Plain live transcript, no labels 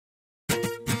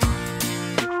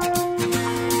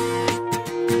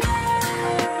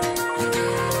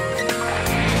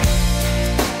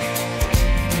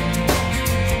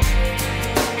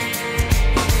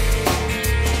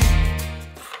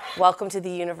Welcome to the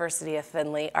University of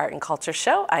Findlay Art and Culture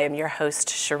Show. I am your host,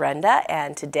 Sharinda,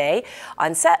 and today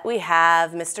on set we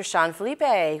have Mr. Shawn Felipe.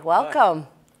 Welcome. Hi.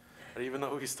 I didn't even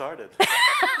know who started.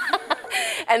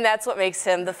 And that's what makes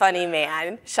him the funny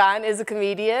man. Shawn is a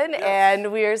comedian, yes.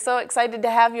 And we are so excited to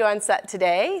have you on set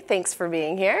today. Thanks for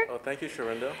being here. Oh, thank you,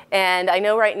 Sharinda. And I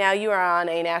know right now you are on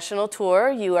a national tour.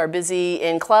 You are busy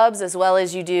in clubs as well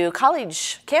as you do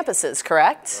college campuses,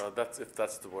 correct? If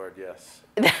that's the word, yes.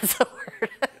 That's the word.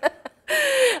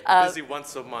 Busy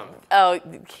once a month. Oh,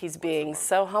 he's being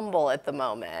so humble at the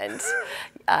moment.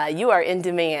 You are in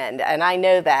demand, and I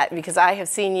know that because I have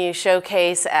seen you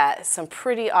showcase at some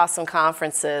pretty awesome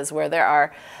conferences where there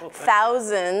are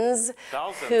thousands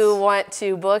who want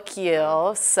to book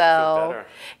you. So,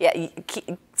 yeah,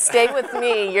 stay with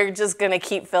me. You're just going to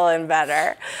keep feeling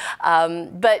better.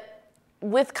 But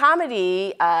with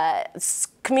comedy,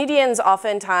 comedians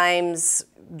oftentimes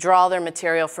draw their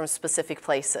material from specific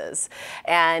places.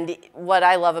 And what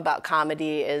I love about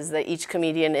comedy is that each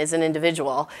comedian is an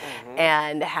individual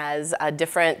and has a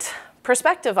different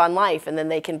perspective on life, and then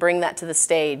they can bring that to the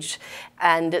stage.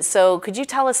 And so could you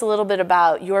tell us a little bit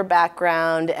about your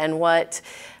background and what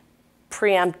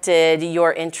preempted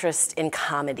your interest in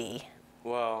comedy?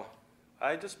 Well,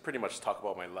 I just pretty much talk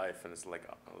about my life, and it's like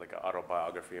an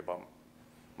autobiography about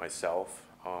myself.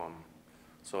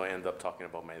 So I end up talking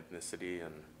about my ethnicity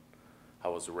and how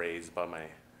I was raised by my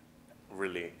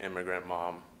really immigrant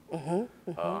mom.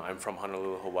 I'm from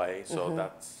Honolulu, Hawaii, so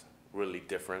that's really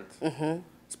different.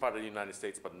 It's part of the United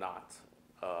States, but not.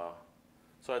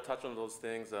 So I touch on those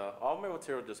things. All my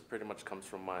material just pretty much comes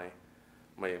from my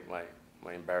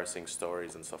embarrassing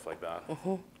stories and stuff like that.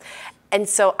 And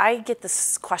so I get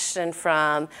this question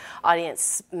from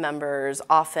audience members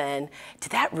often,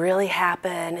 did that really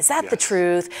happen? Is that the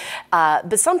truth?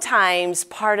 But sometimes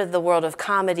part of the world of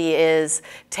comedy is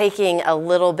taking a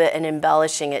little bit and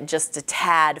embellishing it just a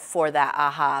tad for that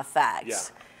aha effect. Yeah,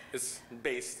 it's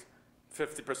based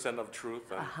 50% of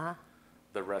truth, and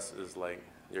the rest is like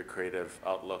your creative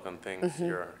outlook on things,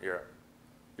 your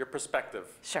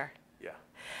perspective. Sure. Yeah.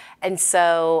 And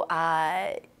so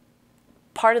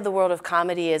part of the world of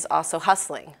comedy is also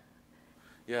hustling.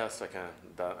 Yes,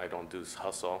 I don't do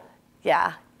hustle.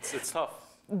 Yeah. It's tough.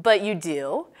 But you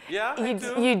do. Yeah, I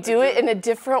do. You do it in a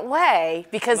different way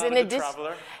because in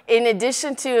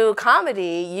addition to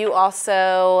comedy, you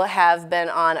also have been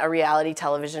on a reality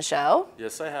television show.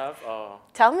 Yes, I have.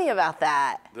 Tell me about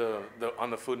that. On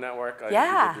the Food Network,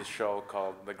 I did this show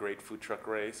called The Great Food Truck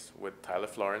Race with Tyler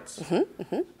Florence.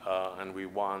 And we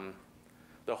won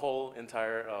the whole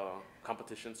entire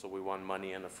competition, so we won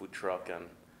money and a food truck.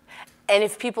 And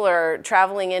if people are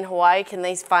traveling in Hawaii, can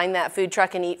they find that food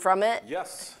truck and eat from it?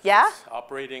 Yes. Yeah? It's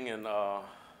operating in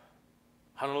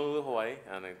Honolulu, Hawaii,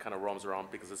 and it kind of roams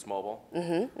around because it's mobile.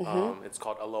 It's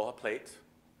called Aloha Plate.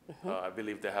 I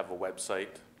believe they have a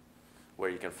website where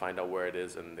you can find out where it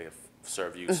is, and they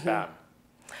serve you spam.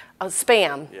 Oh,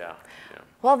 spam? Yeah.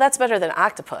 Well, that's better than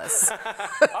octopus.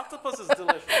 Octopus is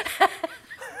delicious.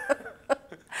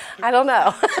 I don't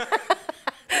know.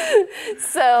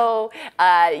 So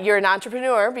you're an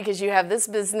entrepreneur because you have this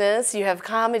business, you have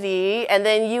comedy, and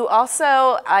then you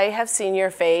also, I have seen your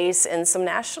face in some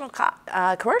national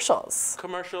commercials.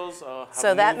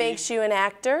 So that makes you an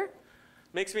actor?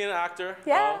 Makes me an actor.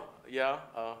 Yeah.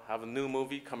 Have a new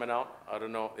movie coming out. I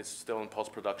don't know, it's still in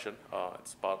post-production.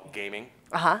 It's about gaming.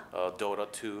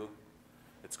 Dota 2.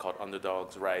 It's called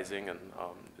Underdogs Rising, and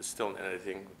it's still in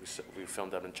editing. We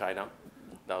filmed that in China.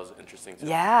 That was interesting too.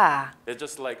 Yeah. It's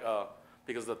just like,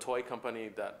 because the toy company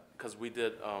because we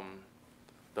did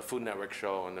the Food Network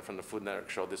show, and then from the Food Network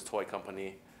show, this toy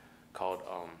company called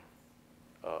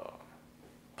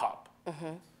Pop.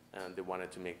 And they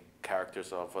wanted to make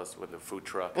characters of us with the food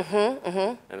truck.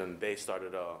 And then they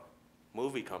started a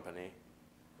movie company,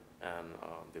 and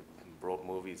they wrote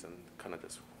movies and kind of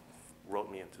just wrote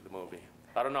me into the movie.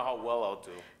 I don't know how well I'll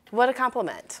do. What a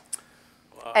compliment.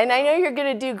 And I know you're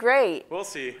going to do great. We'll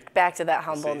see. Back to that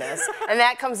humbleness. And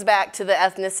that comes back to the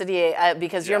ethnicity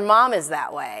because your mom is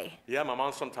that way. Yeah, my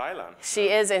mom's from Thailand. She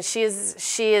is, and she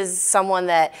is someone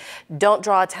that don't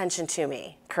draw attention to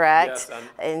me, correct? Yes,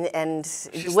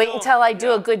 and wait until I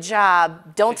do a good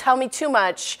job. Don't tell me too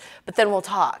much, but then we'll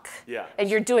talk. Yeah. And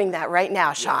you're doing that right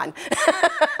now, Shawn.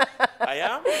 I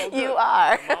am? Oh, you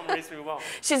are. My mom raised me well.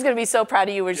 She's going to be so proud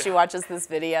of you when she watches this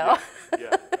video.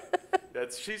 Yeah.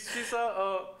 She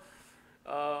still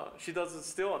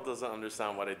doesn't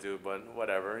understand what I do, but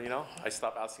whatever, you know. I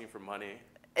stopped asking for money.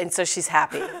 And so she's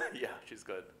happy. Yeah, she's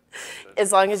good.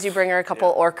 As long as you bring her a couple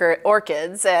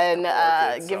orchids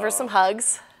and give her some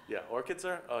hugs. Yeah, orchids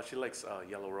are, she likes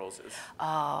yellow roses.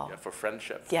 Oh. Yeah, for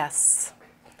friendship. Yes.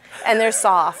 And they're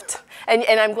soft. And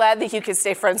I'm glad that you could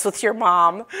stay friends with your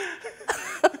mom.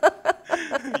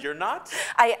 You're not?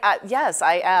 Yes,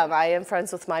 I am. I am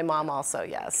friends with my mom also,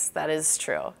 yes. That is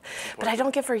true. But I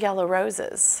don't give her yellow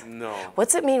roses. No.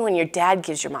 What's it mean when your dad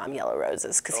gives your mom yellow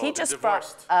roses? Because he just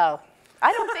divorced. Oh,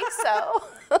 I don't think so.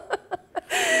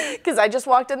 Because I just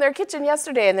walked in their kitchen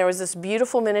yesterday and there was this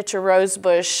beautiful miniature rose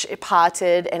bush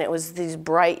potted and it was these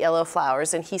bright yellow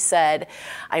flowers and he said,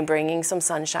 I'm bringing some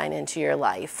sunshine into your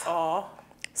life. Aw.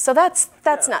 So that's not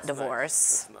that's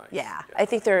divorce. Nice. That's nice. Yeah, I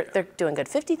think they're doing good.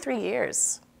 53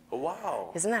 years. Oh,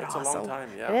 wow. Isn't that awesome? awesome? It's a long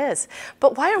time, yeah. It is.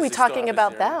 But why are we Does he still talking have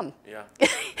his about hearing? them? Yeah.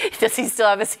 Does he still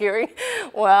have his hearing?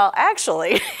 Well,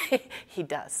 actually, he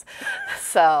does.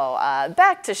 So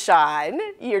back to Shawn.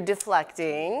 You're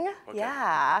deflecting. Okay.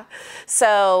 Yeah.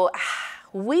 So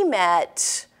we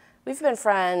met. We've been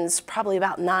friends probably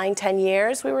about 9, 10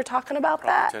 years. We were talking about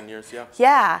that. 10 years, yeah.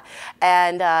 Yeah,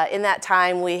 and in that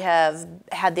time we have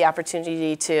had the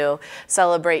opportunity to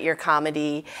celebrate your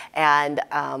comedy, and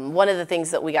one of the things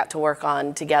that we got to work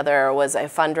on together was a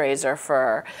fundraiser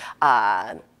for,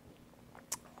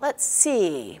 let's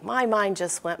see, my mind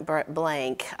just went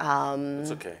blank.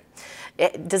 It's okay.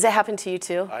 Does it happen to you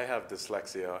too? I have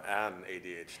dyslexia and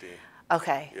ADHD.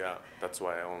 Okay. Yeah, that's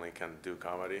why I only can do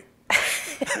comedy.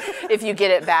 If you get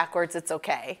it backwards, it's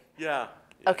okay. Yeah.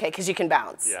 Okay, because you can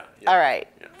bounce. Yeah. All right.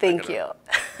 Yeah, Thank you. Yeah.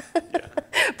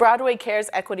 Broadway Cares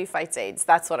Equity Fights AIDS.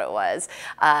 That's what it was.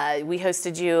 We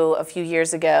hosted you a few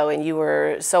years ago, and you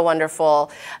were so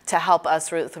wonderful to help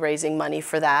us with raising money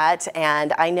for that.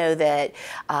 And I know that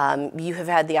you have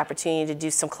had the opportunity to do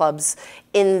some clubs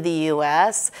in the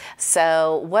U.S.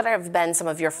 So what have been some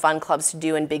of your fun clubs to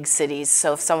do in big cities?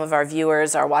 So if some of our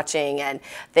viewers are watching and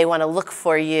they want to look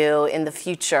for you in the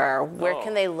future, where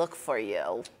can they look for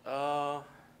you?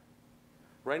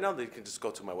 Right now, they can just go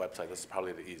to my website. That's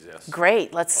probably the easiest.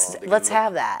 Great. Let's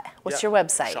have that. What's your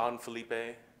website? Shawn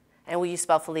Felipe. And will you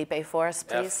spell Felipe for us,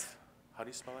 please? How do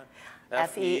you spell it?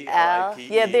 F-E-L.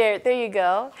 Yeah, there you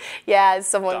go. Yeah,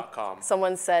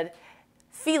 someone said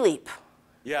Philippe.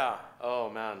 Yeah. Oh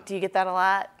man. Do you get that a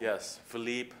lot? Yes.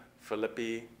 Felipe.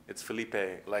 It's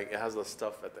Felipe. Like it has the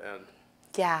stuff at the end.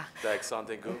 Yeah. The accent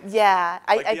aigu. Yeah,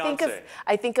 Like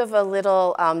I think of a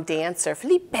little dancer,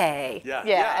 Felipe.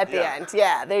 Yeah. At the end.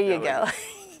 Yeah, there you go.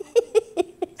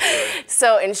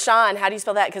 So, and Shawn, how do you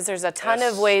spell that? Because there's a ton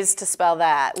of ways to spell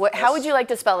that. How would you like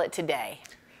to spell it today?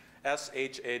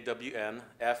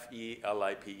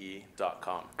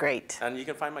 ShawnFelipe.com. Great. And you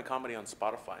can find my comedy on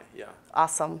Spotify. Yeah.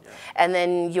 Awesome. Yeah. And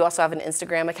then you also have an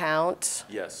Instagram account.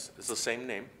 Yes, it's the same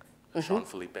name, Shawn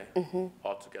Felipe,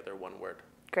 all together, one word.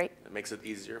 Great. It makes it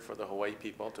easier for the Hawaii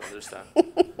people to understand.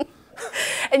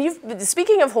 And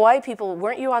speaking of Hawaii people,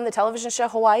 weren't you on the television show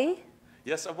Hawaii?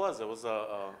 Yes, I was. It was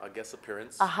a guest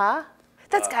appearance.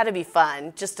 That's got to be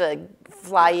fun, just to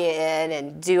fly you in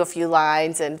and do a few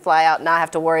lines and fly out and not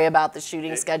have to worry about the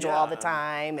shooting schedule all the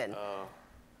time. And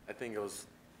I think it was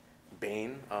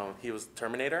Bane. He was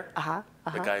Terminator.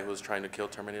 The guy who was trying to kill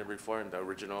Terminator before in the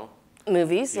original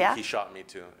movies. He shot me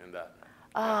too in that.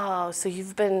 Oh, so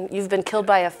you've been killed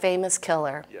by a famous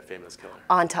killer. Yeah, famous killer.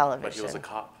 On television. But he was a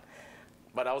cop.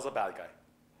 But I was a bad guy.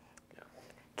 Yeah.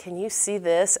 Can you see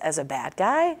this as a bad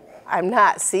guy? I'm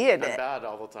not seeing it. I'm bad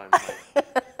all the time. My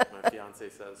fiance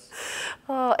says.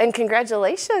 Oh, and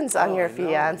congratulations on your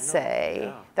fiance. I know.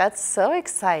 Yeah. That's so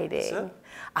exciting. Is it?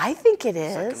 I think it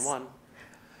is. Second one.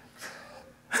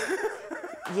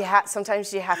 Yeah,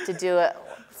 sometimes you have to do it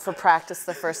for practice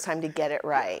the first time to get it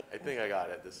right. I think I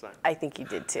got it this time. I think you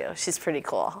did too. She's pretty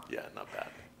cool. Yeah, not bad.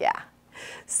 Yeah.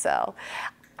 So,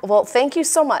 well, thank you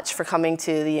so much for coming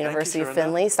to the University of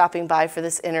Findlay, stopping by for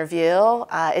this interview.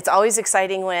 It's always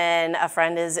exciting when a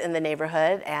friend is in the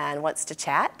neighborhood and wants to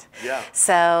chat. Yeah.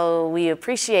 So we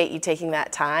appreciate you taking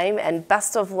that time, and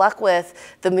best of luck with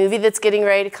the movie that's getting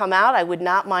ready to come out. I would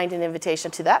not mind an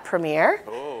invitation to that premiere.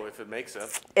 Oh, if it makes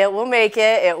it. It will make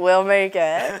it. It will make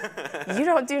it. You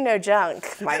don't do no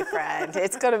junk, my friend.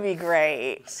 It's going to be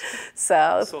great.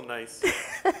 So nice.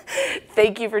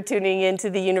 Thank you for tuning in to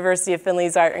the University of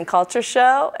Findlay's Art and Culture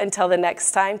Show. Until the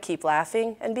next time, keep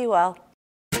laughing and be well.